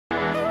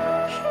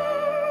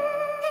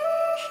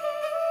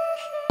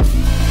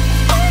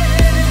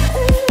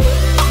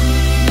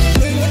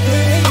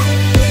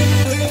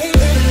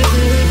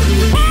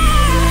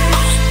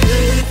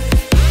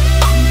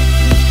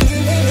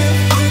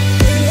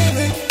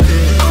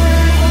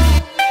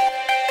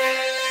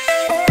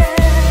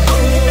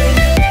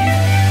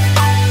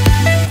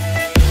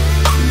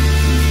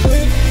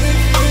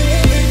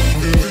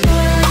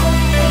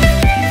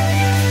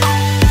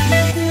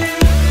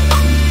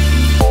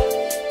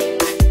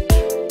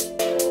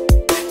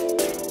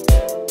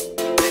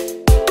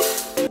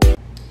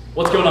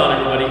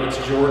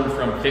Jordan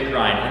from Fit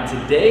Grind,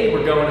 and today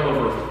we're going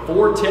over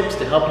 4 tips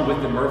to help you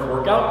with the Murph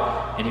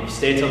workout. And if you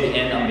stay until the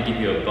end, I'm going to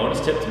give you a bonus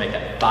tip to make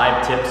that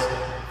 5 tips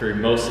for your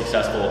most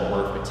successful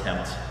Murph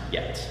attempt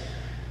yet.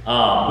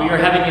 We are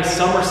having a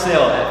summer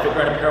sale at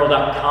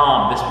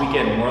fitgrindapparel.com this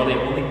weekend. We're only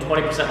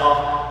 20%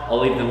 off. I'll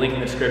leave the link in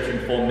the description,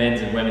 full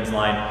men's and women's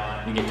line.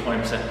 You can get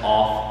 20%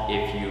 off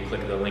if you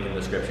click the link in the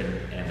description,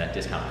 and that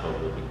discount code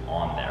will be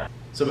on there.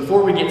 So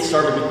before we get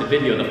started with the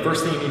video, the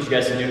first thing you need you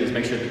guys to do is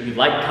make sure that you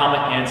like,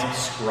 comment, and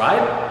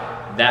subscribe.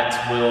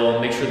 That will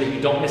make sure that you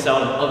don't miss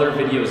out on other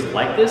videos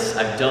like this.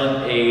 I've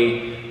done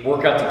a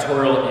workout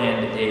tutorial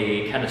and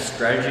a kind of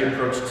strategy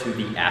approach to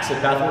the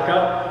acid bath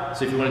workout.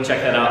 So if you want to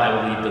check that out, I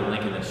will leave the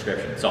link in the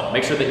description. So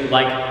make sure that you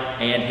like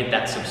and hit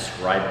that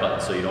subscribe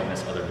button so you don't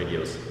miss other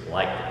videos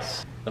like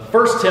this. The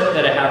first tip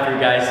that I have for you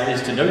guys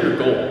is to know your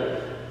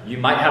goal. You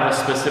might have a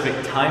specific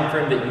time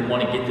frame that you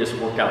want to get this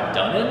workout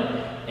done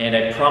in. And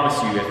I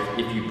promise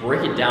you, if you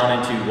break it down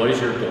into what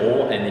is your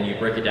goal, and then you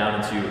break it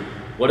down into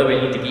what do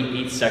I need to get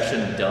each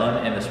section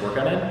done in this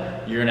workout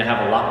in, you're gonna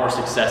have a lot more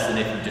success than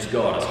if you just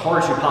go out as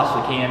hard as you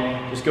possibly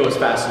can, just go as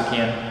fast as you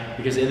can,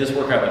 because in this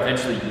workout,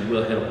 eventually you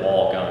will hit a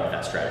wall going with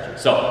that strategy.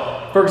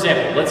 So, for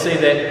example, let's say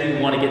that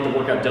you wanna get the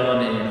workout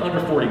done in under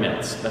 40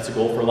 minutes. That's a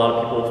goal for a lot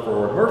of people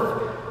for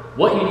Murph.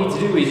 What you need to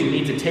do is you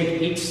need to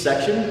take each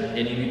section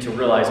and you need to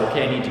realize,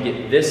 okay, I need to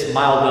get this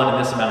mile done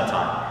in this amount of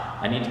time.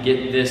 I need to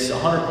get this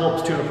 100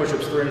 pull-ups, 200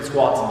 push-ups, 300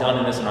 squats done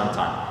in this amount of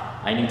time.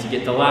 I need to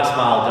get the last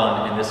mile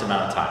done in this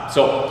amount of time.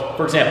 So,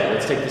 for example,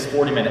 let's take this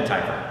 40-minute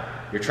time frame.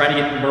 You're trying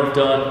to get Murph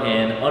done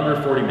in under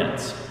 40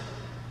 minutes.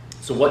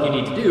 So what you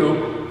need to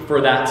do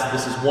for that,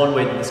 this is one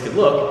way that this could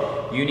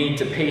look, you need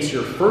to pace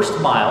your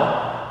first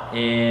mile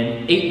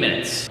in 8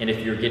 minutes. And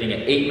if you're getting an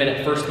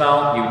 8-minute first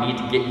mile, you need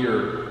to get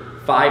your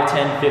 5,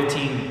 10,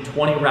 15,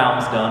 20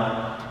 rounds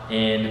done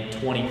in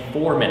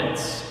 24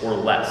 minutes or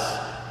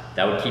less.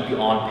 That would keep you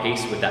on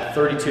pace with that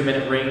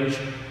 32-minute range,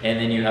 and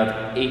then you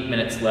have 8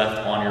 minutes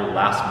left on your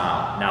last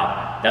mile.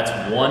 Now, that's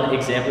one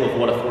example of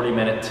what a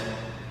 40-minute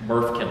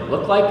Murph can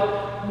look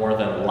like. More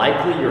than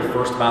likely, your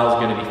first mile is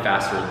going to be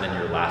faster than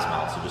your last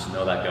mile, so just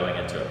know that going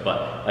into it.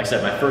 But like I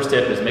said, my first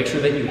tip is make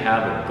sure that you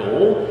have a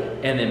goal,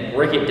 and then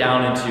break it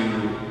down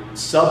into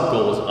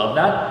sub-goals of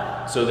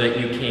that, so that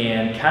you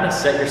can kind of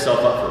set yourself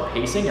up for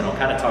pacing, and I'll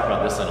kind of talk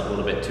about this in a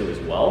little bit too as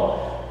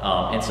well,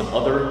 and some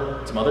other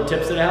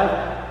tips that I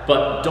have.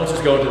 But don't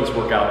just go into this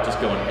workout, just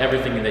go in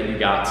everything that you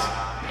got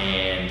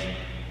and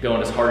go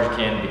in as hard as you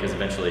can, because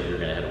eventually you're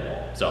gonna hit a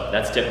wall. So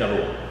that's tip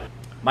number 1.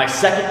 My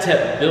second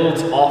tip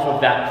builds off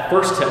of that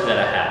first tip that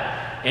I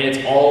had, and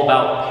it's all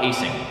about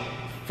pacing.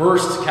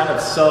 First kind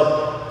of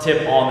sub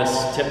tip on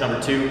this tip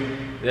number 2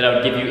 that I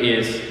would give you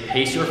is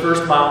pace your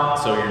first mile.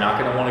 So you're not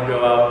gonna wanna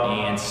go out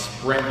and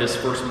sprint this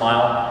first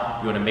mile.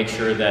 You wanna make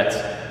sure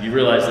that you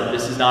realize that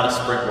this is not a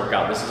sprint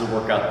workout. This is a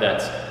workout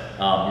that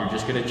you're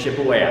just gonna chip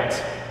away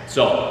at.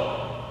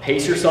 So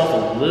pace yourself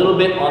a little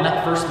bit on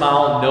that first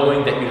mile,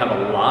 knowing that you have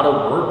a lot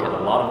of work and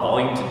a lot of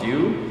volume to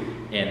do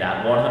in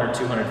that 100,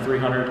 200,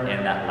 300,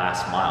 and that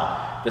last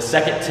mile. The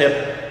second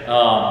tip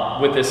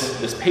with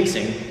this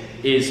pacing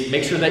is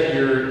make sure that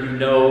you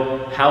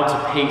know how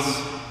to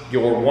pace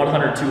your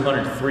 100,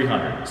 200,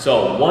 300.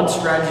 So one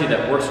strategy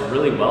that works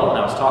really well, and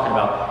I was talking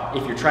about,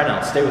 if you're trying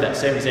to stay with that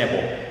same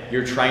example,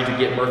 you're trying to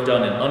get Murph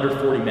done in under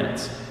 40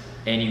 minutes,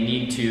 and you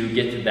need to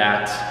get to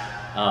that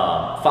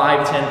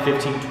 5, 10,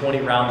 15, 20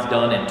 rounds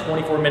done in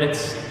 24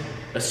 minutes,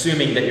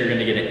 assuming that you're going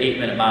to get an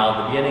 8-minute mile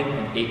at the beginning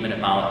and an 8-minute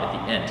mile at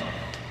the end.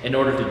 In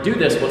order to do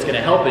this, what's going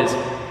to help is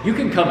you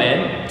can come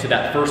in to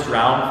that first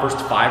round,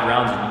 first 5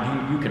 rounds,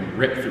 and you can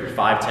rip through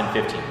 5, 10,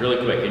 15 really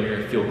quick, and you're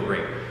going to feel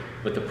great.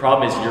 But the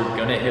problem is you're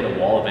going to hit a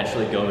wall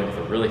eventually going with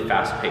a really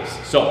fast pace.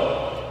 So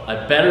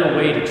a better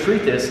way to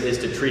treat this is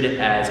to treat it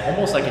as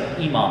almost like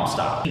an EMOM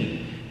style.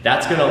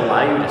 That's going to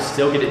allow you to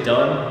still get it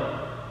done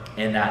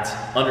in that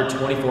under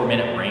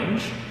 24-minute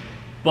range,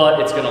 but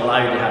it's going to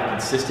allow you to have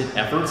consistent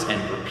efforts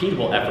and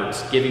repeatable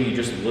efforts, giving you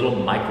just little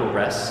micro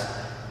rests,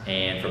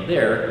 and from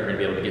there you're going to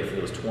be able to get through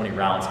those 20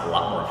 rounds a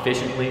lot more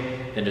efficiently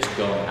than just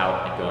going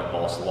out and going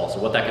balls to the wall. So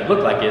what that could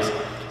look like is,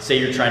 say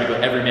you're trying to go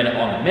every minute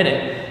on the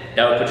minute,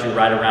 that would put you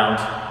right around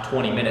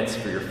 20 minutes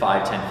for your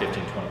 5, 10,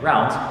 15, 20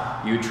 rounds.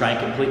 You would try and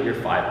complete your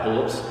 5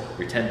 pull-ups,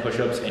 your 10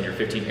 push-ups, and your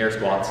 15 air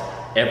squats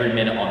every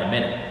minute on the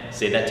minute.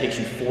 Say that takes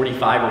you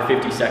 45 or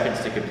 50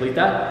 seconds to complete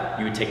that.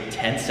 You would take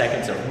 10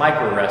 seconds of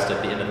micro rest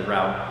at the end of the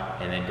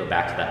round and then go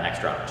back to that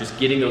next round. Just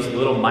getting those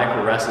little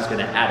micro rests is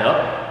gonna add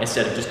up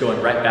instead of just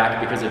going right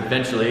back, because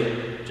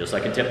eventually, just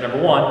like in tip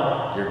number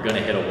 1, you're gonna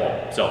hit a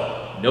wall.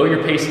 So know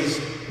your paces,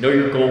 know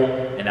your goal,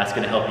 and that's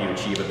gonna help you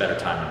achieve a better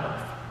time in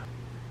Murph.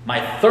 My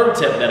third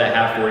tip that I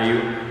have for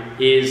you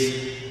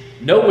is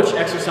know which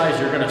exercise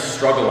you're gonna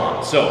struggle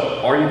on.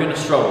 So are you gonna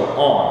struggle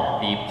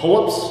on the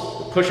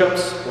pull-ups,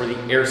 push-ups, or the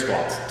air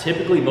squats?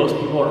 Typically, most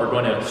people are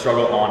going to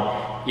struggle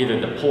on either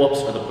the pull-ups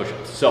or the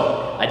push-ups.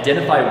 So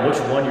identify which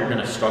one you're going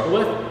to struggle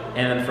with,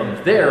 and then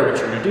from there, what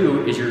you're going to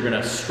do is you're going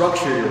to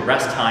structure your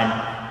rest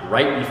time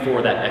right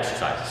before that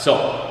exercise.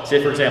 So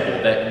say, for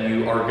example, that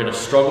you are going to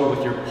struggle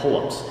with your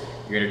pull-ups.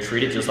 You're gonna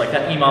treat it just like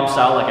that EMOM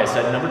style, like I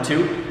said in number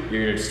 2.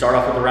 You're gonna start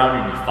off with a round,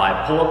 you're gonna do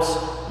 5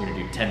 pull-ups, you're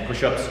gonna do 10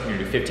 push-ups, you're gonna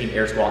do 15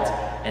 air squats,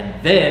 and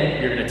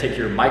then you're gonna take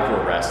your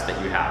micro rest that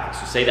you have.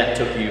 So say that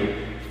took you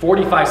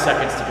 45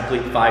 seconds to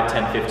complete 5,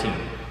 10, 15.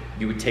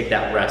 You would take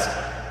that rest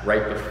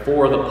right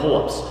before the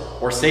pull-ups.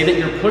 Or say that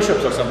your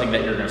push-ups are something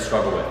that you're gonna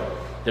struggle with.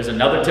 There's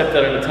another tip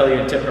that I'm gonna tell you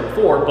in tip number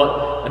 4,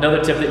 but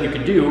another tip that you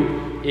can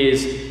do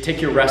is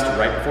take your rest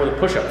right before the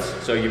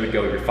push-ups. So you would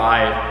go your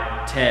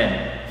 5,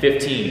 10,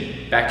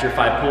 15, back to your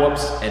 5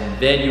 pull-ups, and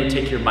then you would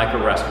take your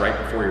micro rest right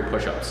before your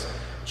push-ups.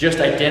 Just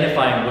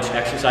identifying which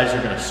exercise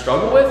you're gonna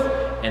struggle with,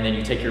 and then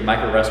you take your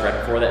micro rest right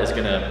before that is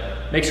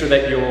gonna make sure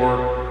that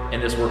you're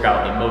in this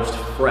workout the most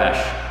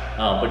fresh,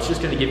 but it's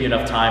just gonna give you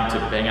enough time to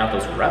bang out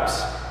those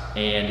reps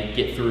and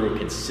get through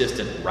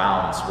consistent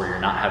rounds where you're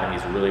not having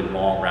these really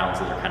long rounds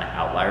that are kind of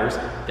outliers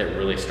that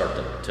really start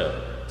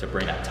to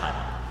bring that time.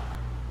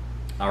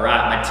 All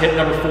right, my tip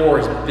number 4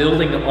 is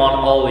building on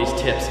all these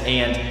tips.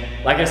 And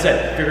like I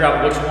said, figure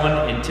out which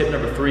one in tip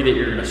number 3 that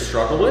you're gonna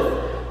struggle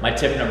with. My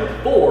tip number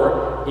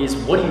 4 is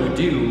what do you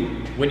do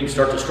when you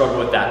start to struggle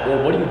with that?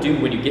 Or what do you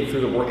do when you get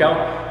through the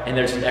workout and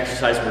there's an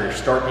exercise where you're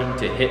starting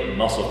to hit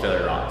muscle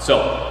failure on?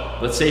 So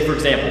let's say, for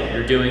example,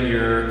 you're doing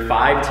your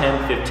 5,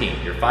 10,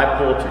 15, your 5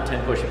 pull-ups, your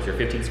 10 push-ups, your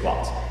 15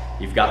 squats.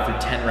 You've got through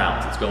 10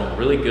 rounds, it's going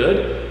really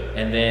good.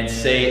 And then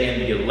say in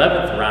the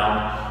 11th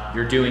round,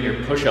 you're doing your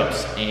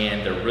push-ups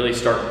and they're really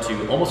starting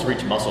to almost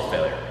reach muscle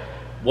failure.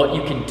 What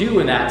you can do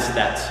in that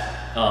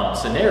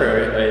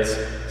scenario is,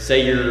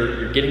 say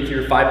you're getting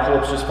through your 5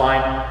 pull-ups just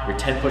fine, your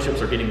 10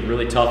 push-ups are getting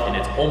really tough and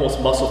it's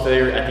almost muscle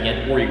failure at the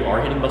end, or you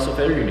are hitting muscle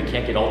failure and you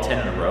can't get all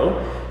 10 in a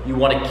row. You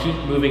want to keep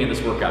moving in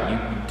this workout.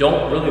 You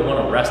don't really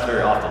want to rest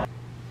very often.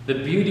 The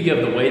beauty of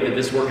the way that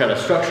this workout is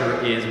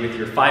structured is with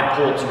your 5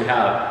 pull-ups you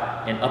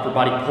have an upper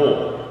body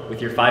pull.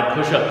 With your 5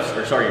 push-ups,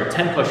 or sorry, your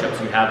 10 push-ups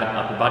you have an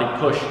upper body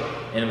push.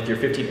 And with your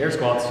 15 air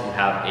squats, you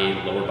have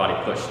a lower body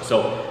push.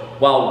 So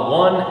while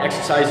one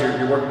exercise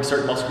you're working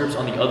certain muscle groups,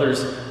 on the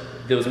others,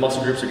 those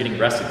muscle groups are getting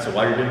rested. So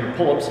while you're doing your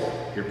pull-ups,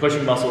 you're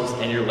pushing muscles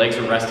and your legs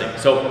are resting.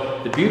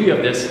 So the beauty of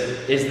this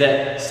is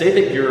that, say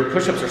that your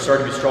push-ups are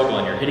starting to struggle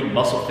and you're hitting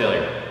muscle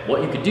failure.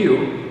 What you could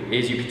do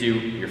is you could do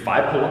your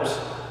 5 pull-ups,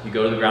 you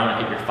go to the ground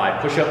and hit your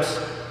 5 push-ups,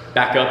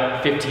 back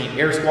up 15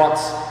 air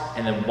squats,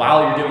 and then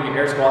while you're doing your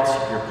air squats,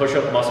 your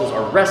push-up muscles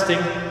are resting,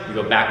 you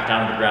go back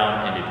down to the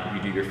ground and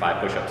you do your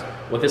 5 push-ups.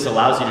 What this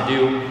allows you to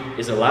do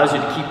is it allows you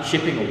to keep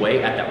chipping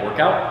away at that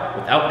workout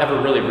without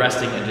ever really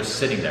resting and just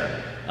sitting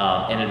there.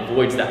 And it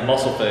avoids that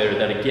muscle failure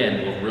that,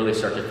 again, will really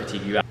start to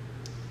fatigue you out.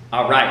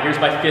 All right, here's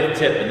my 5th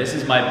tip, and this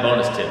is my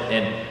bonus tip.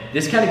 And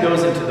this kind of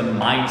goes into the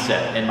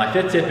mindset. And my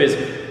 5th tip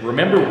is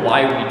remember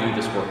why we do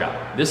this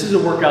workout. This is a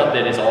workout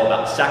that is all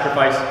about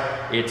sacrifice.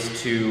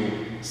 It's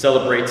to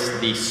celebrate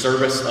the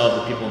service of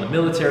the people in the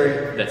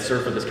military that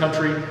serve for this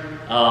country,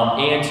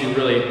 and to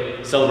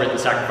really celebrate the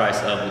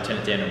sacrifice of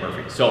Lieutenant Daniel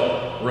Murphy.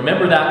 So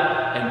remember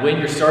that, and when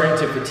you're starting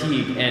to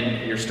fatigue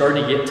and you're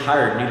starting to get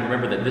tired, you need to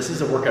remember that this is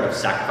a workout of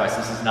sacrifice.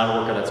 This is not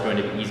a workout that's going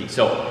to be easy.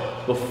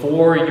 So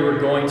before you are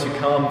going to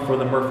come for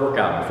the Murph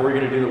workout, before you're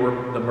going to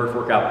do the Murph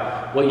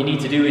workout, what you need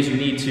to do is you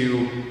need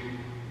to,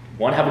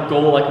 one, have a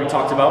goal like we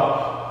talked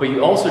about, but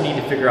you also need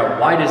to figure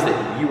out why it is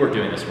that you are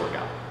doing this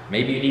workout.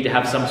 Maybe you need to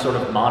have some sort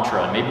of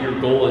mantra. Maybe your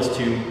goal is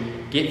to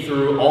get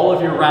through all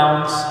of your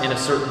rounds in a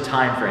certain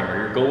time frame, or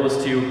your goal is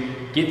to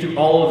get through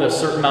all of a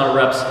certain amount of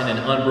reps in an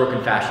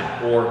unbroken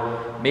fashion.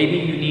 Or maybe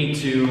you need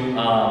to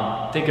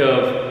think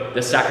of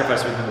the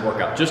sacrifice within the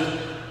workout. Just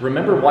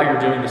remember why you're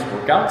doing this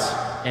workout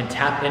and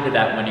tap into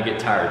that when you get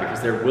tired,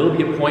 because there will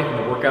be a point in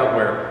the workout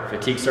where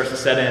fatigue starts to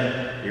set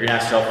in. You're gonna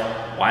ask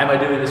yourself, why am I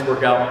doing this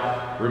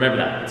workout? Remember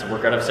that, it's a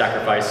workout of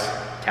sacrifice.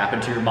 Tap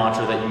into your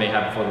mantra that you may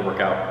have before the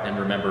workout, and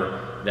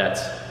remember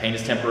that pain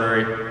is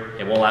temporary,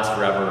 it won't last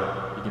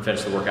forever. You can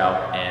finish the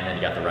workout and then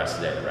you got the rest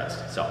of the day to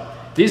rest. So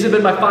these have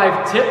been my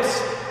 5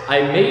 tips.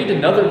 I made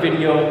another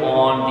video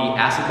on the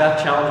acid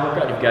bath challenge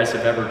workout if you guys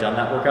have ever done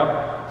that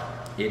workout.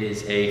 It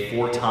is a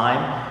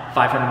 4-time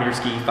 500 meter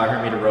ski,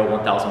 500 meter row,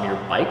 1,000 meter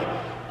bike.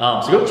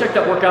 So go check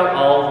that workout.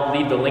 I'll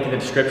leave the link in the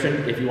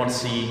description if you want to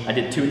see. I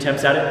did 2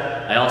 attempts at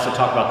it. I also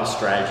talk about the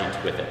strategy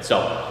with it. So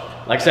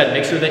like I said,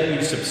 make sure that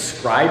you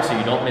subscribe so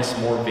you don't miss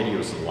more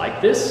videos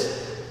like this.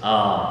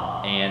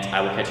 And I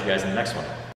will catch you guys in the next one.